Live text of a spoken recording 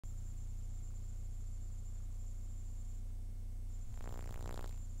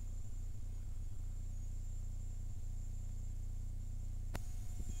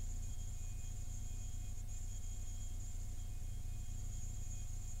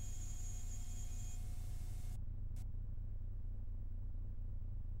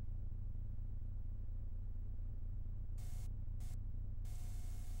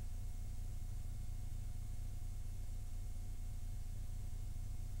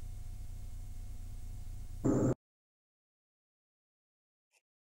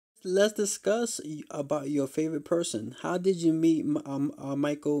Let's discuss about your favorite person. How did you meet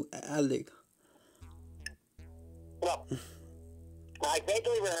Michael Alig? Well, I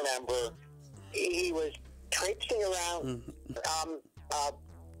vaguely remember he was traipsing around. Mm-hmm. Um, uh,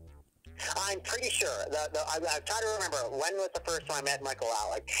 I'm pretty sure. I'm trying to remember when was the first time I met Michael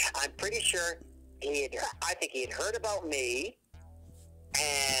Alec. I'm pretty sure he had. I think he had heard about me,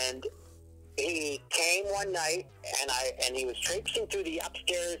 and he came one night, and he was traipsing through the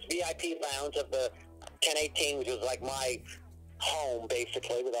upstairs VIP lounge of the 1018, which was like my home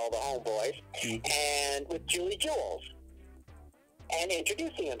basically with all the homeboys, and with Julie Jules, and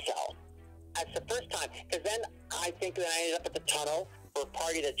introducing himself. That's the first time, because then I think that I ended up at the tunnel for a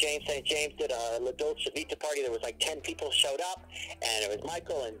party that James St. James did, a La Dolce Vita party. There was like 10 people showed up, and it was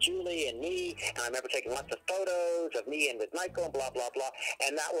Michael and Julie and me, and I remember taking lots of photos of me and with Michael and blah, blah, blah,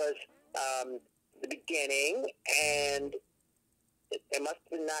 and that was the beginning, and it must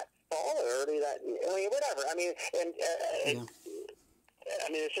have been that fall or early that, I mean, whatever. I mean, and Yeah.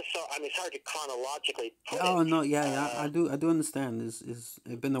 I mean, it's just so, I mean, it's hard to chronologically put Oh it. no, yeah, I do understand. It's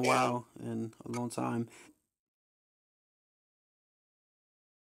been a Yeah. while and a long time.